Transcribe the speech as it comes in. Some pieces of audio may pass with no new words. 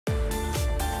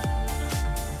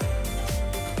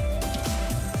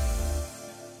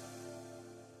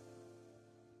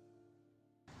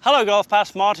Hello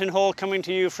Golfpass, Martin Hall coming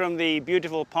to you from the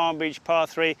beautiful Palm Beach Par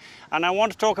 3, and I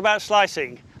want to talk about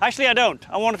slicing. Actually I don't,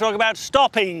 I want to talk about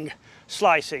stopping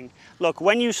slicing. Look,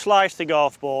 when you slice the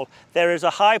golf ball, there is a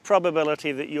high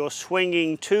probability that you're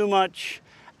swinging too much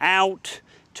out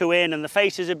to in and the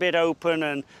face is a bit open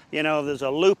and you know there's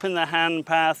a loop in the hand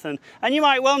path and you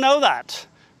might well know that.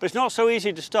 But it's not so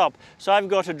easy to stop. So I've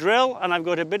got a drill and I've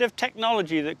got a bit of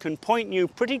technology that can point you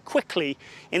pretty quickly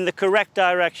in the correct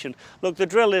direction. Look, the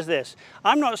drill is this.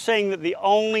 I'm not saying that the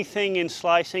only thing in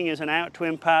slicing is an out to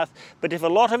in path, but if a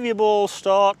lot of your balls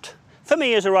start, for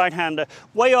me as a right-hander,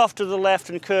 way off to the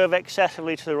left and curve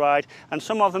excessively to the right, and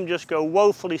some of them just go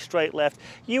woefully straight left,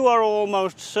 you are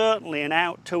almost certainly an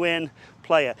out to in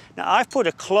player. Now I've put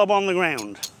a club on the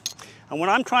ground. And when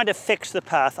I'm trying to fix the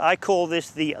path, I call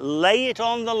this the lay it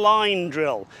on the line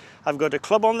drill. I've got a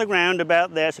club on the ground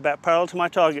about there, it's about parallel to my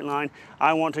target line.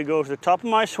 I want to go to the top of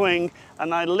my swing,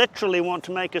 and I literally want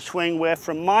to make a swing where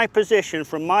from my position,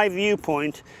 from my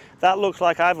viewpoint, that looks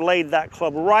like I've laid that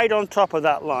club right on top of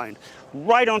that line.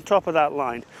 Right on top of that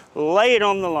line. Lay it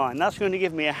on the line. That's going to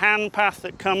give me a hand path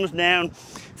that comes down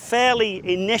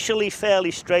initially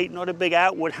fairly straight, not a big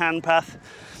outward hand path.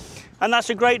 And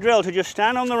that's a great drill to just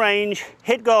stand on the range,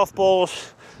 hit golf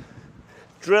balls,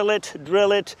 drill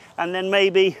it, and then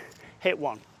maybe hit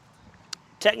one.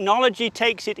 Technology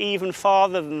takes it even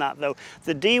farther than that though.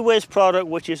 The deWiz product,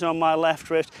 which is on my left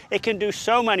wrist, it can do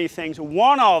so many things.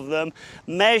 One of them,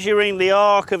 measuring the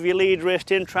arc of your lead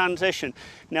wrist in transition.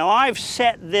 Now I've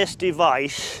set this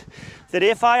device that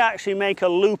if I actually make a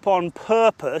loop on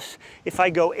purpose, if I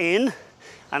go in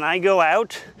and I go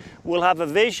out, we'll have a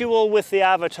visual with the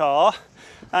avatar,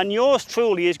 and yours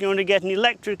truly is going to get an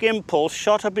electric impulse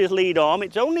shot up his lead arm.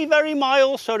 It's only very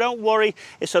mild, so don't worry.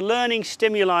 It's a learning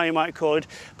stimuli, you might call it.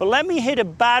 But let me hit a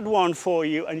bad one for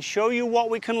you and show you what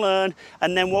we can learn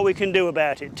and then what we can do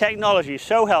about it. Technology is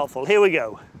so helpful. Here we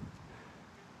go.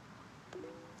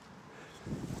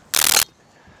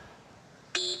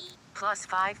 Plus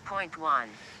 5.1.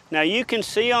 Now you can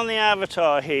see on the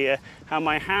avatar here how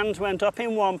my hands went up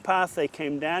in one path, they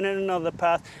came down in another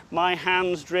path. My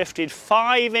hands drifted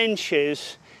 5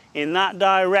 inches in that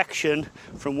direction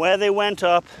from where they went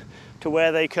up to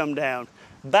where they come down.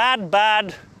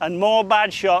 Bad, and more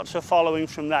bad shots are following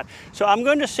from that. So I'm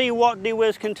going to see what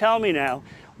deWiz can tell me now,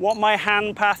 what my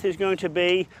hand path is going to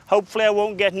be. Hopefully I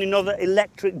won't get another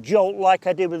electric jolt like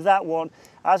I did with that one.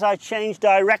 As I changed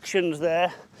directions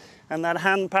there, and that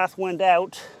hand path went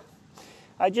out,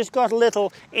 I just got a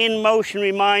little in-motion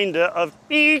reminder of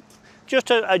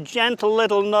just a gentle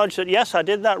little nudge that, yes, I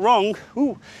did that wrong.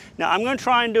 Ooh. Now I'm going to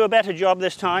try and do a better job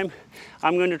this time.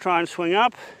 I'm going to try and swing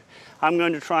up. I'm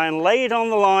going to try and lay it on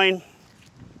the line.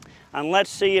 And let's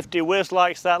see if deWiz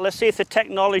likes that. Let's see if the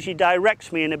technology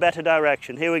directs me in a better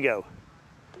direction. Here we go.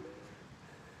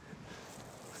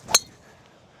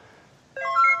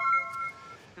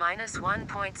 Minus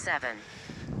 1.7.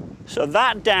 So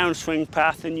that downswing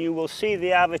path, and you will see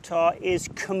the avatar is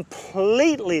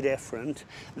completely different.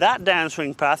 That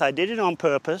downswing path, I did it on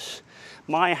purpose.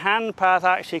 My hand path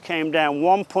actually came down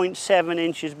 1.7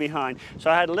 inches behind. So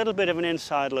I had a little bit of an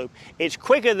inside loop. It's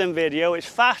quicker than video, it's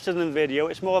faster than video,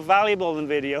 it's more valuable than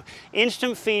video.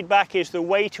 Instant feedback is the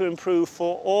way to improve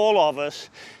for all of us.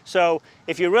 So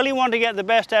if you really want to get the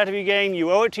best out of your game,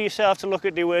 you owe it to yourself to look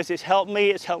at deWiz. It's helped me,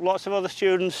 it's helped lots of other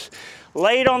students.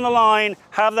 Lay it on the line,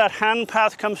 have that hand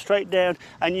path come straight down,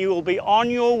 and you will be on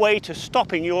your way to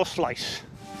stopping your slice.